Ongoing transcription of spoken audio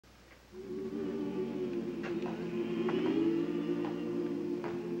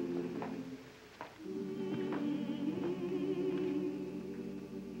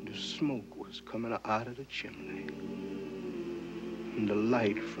smoke was coming out of the chimney. And the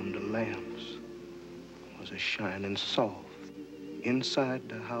light from the lamps was a-shining soft. Inside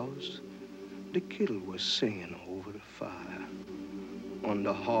the house, the kettle was singing over the fire. On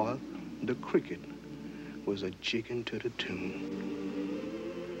the hearth, the cricket was a-jigging to the tune.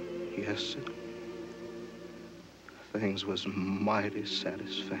 Yes, sir. Things was mighty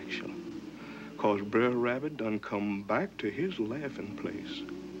satisfaction. 'Cause Brer Rabbit done come back to his laughing place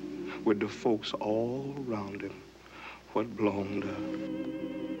with the folks all around him what belonged up.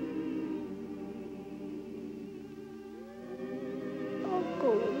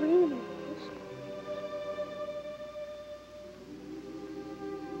 Uncle Remus.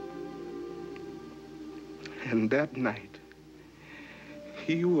 And that night,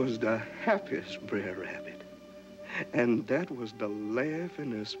 he was the happiest Brer Rabbit. And that was the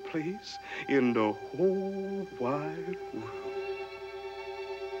laughingest place in the whole wide world.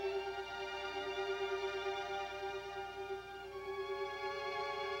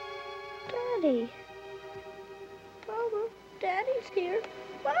 Daddy. Mama, Daddy's here.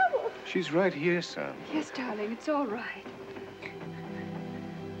 Mama. She's right here, son. Yes, darling, it's all right.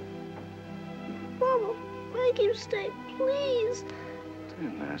 Mama, make him stay, please. There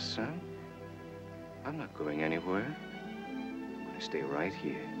now, son. I'm not going anywhere. I'm going to stay right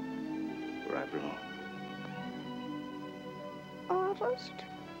here, where I belong. Honest?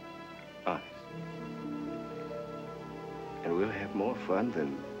 Honest. And we'll have more fun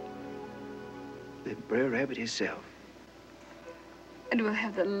than Brer Rabbit himself. And we'll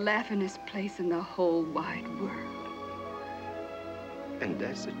have the laughingest place in the whole wide world. And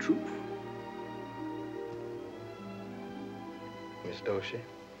that's the truth. Miss Doshi,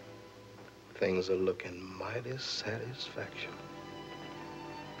 things are looking mighty satisfaction.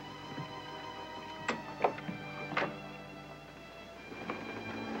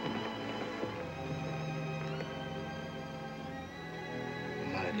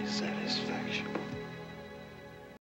 Mighty satisfaction.